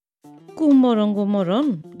God morgon, god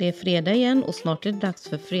morgon. Det är fredag igen och snart är det dags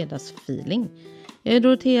för fredagsfeeling. Jag är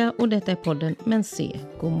Dorothea och detta är podden Men se,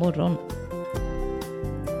 god morgon.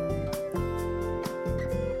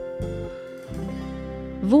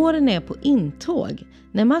 Våren är på intåg.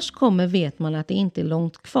 När mars kommer vet man att det inte är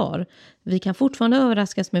långt kvar. Vi kan fortfarande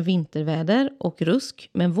överraskas med vinterväder och rusk,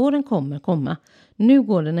 men våren kommer komma. Nu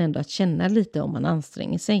går den ändå att känna lite om man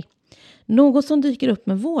anstränger sig. Något som dyker upp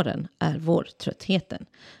med våren är vårtröttheten.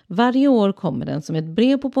 Varje år kommer den som ett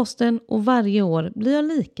brev på posten och varje år blir jag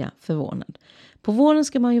lika förvånad. På våren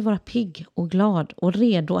ska man ju vara pigg och glad och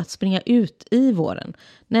redo att springa ut i våren.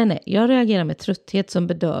 Nej, jag reagerar med trötthet som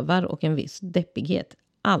bedövar och en viss deppighet.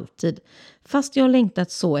 Alltid. Fast jag har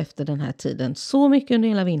längtat så efter den här tiden. Så mycket under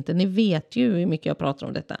hela vintern. Ni vet ju hur mycket jag pratar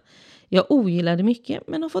om detta. Jag ogillade mycket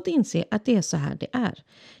men har fått inse att det är så här det är.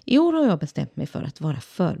 I år har jag bestämt mig för att vara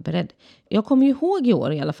förberedd. Jag kommer ju ihåg i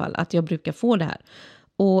år i alla fall att jag brukar få det här.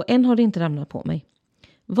 Och än har det inte ramlat på mig.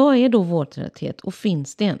 Vad är då vårtrötthet och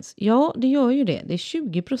finns det ens? Ja, det gör ju det. Det är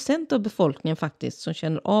 20% av befolkningen faktiskt som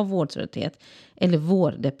känner av vårtrötthet eller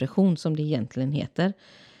vårdepression som det egentligen heter.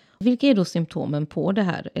 Vilka är då symptomen på det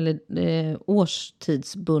här? Eller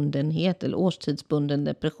årstidsbundenhet eller årstidsbunden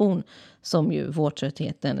depression som ju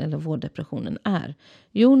vårtröttheten eller vårdepressionen är?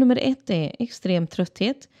 Jo, nummer 1 är extrem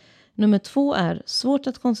trötthet. Nummer 2 är svårt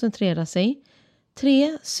att koncentrera sig.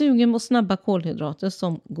 3, sugen mot snabba kolhydrater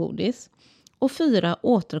som godis. Och 4,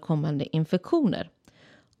 återkommande infektioner.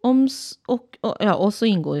 Och så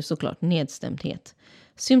ingår ju såklart nedstämdhet.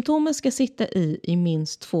 Symptomen ska sitta i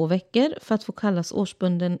minst 2 veckor för att få kallas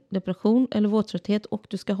årsbunden depression eller vårtrötthet och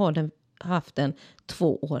du ska ha haft den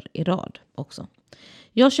 2 år i rad också.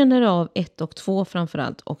 Jag känner av 1 och 2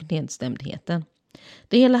 framförallt och nedstämdheten.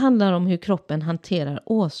 Det hela handlar om hur kroppen hanterar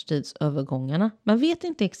årstidsövergångarna. Man vet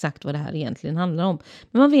inte exakt vad det här egentligen handlar om.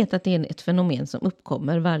 Men man vet att det är ett fenomen som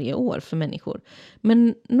uppkommer varje år för människor.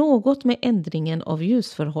 Men något med ändringen av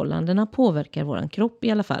ljusförhållandena påverkar våran kropp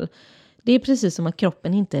i alla fall. Det är precis som att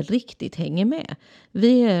kroppen inte riktigt hänger med.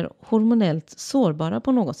 Vi är hormonellt sårbara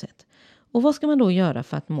på något sätt. Och vad ska man då göra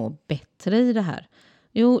för att må bättre i det här?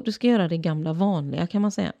 Jo, du ska göra det gamla vanliga kan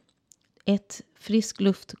man säga. 1. Frisk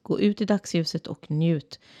luft, gå ut i dagsljuset och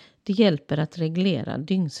njut. Det hjälper att reglera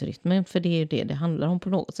dygnsrytmen för det är ju det handlar om på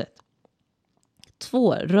något sätt.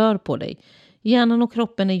 2. Rör på dig. Hjärnan och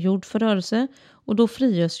kroppen är gjord för rörelse och då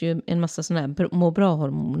frigörs ju en massa sådana här må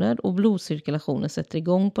bra-hormoner och blodcirkulationen sätter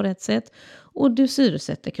igång på rätt sätt och du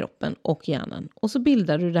syresätter kroppen och hjärnan. Och så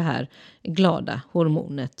bildar du det här glada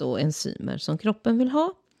hormonet och enzymer som kroppen vill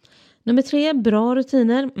ha. Nummer 3, bra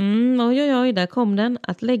rutiner. Oj, där kom den.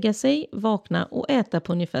 Att lägga sig, vakna och äta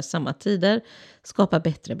på ungefär samma tider skapar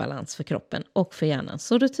bättre balans för kroppen och för hjärnan.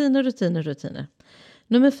 Så rutiner.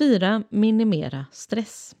 Nummer 4, minimera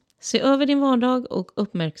stress. Se över din vardag och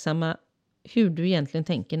uppmärksamma hur du egentligen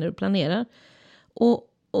tänker när du planerar.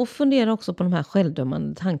 Och fundera också på de här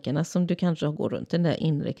självdömande tankarna som du kanske går runt. Den där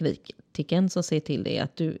inre kritiken som säger till dig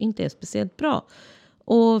att du inte är speciellt bra.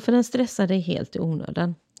 Och för den stressar dig helt i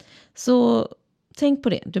onödan. Så tänk på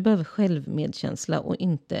det. Du behöver självmedkänsla och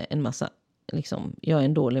inte en massa, jag är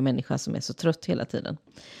en dålig människa som är så trött hela tiden.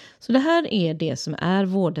 Så det här är det som är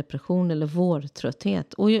vårdepression eller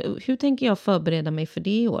vårtrötthet. Och hur tänker jag förbereda mig för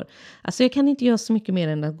det i år? Alltså jag kan inte göra så mycket mer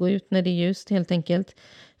än att gå ut när det är ljust helt enkelt.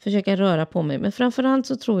 Försöka röra på mig. Men framförallt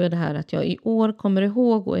så tror jag det här att jag i år kommer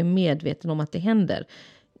ihåg och är medveten om att det händer.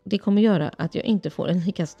 Det kommer göra att jag inte får en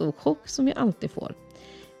lika stor chock som jag alltid får.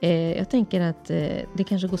 Jag tänker att det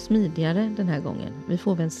kanske går smidigare den här gången. Vi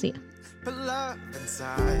får väl se.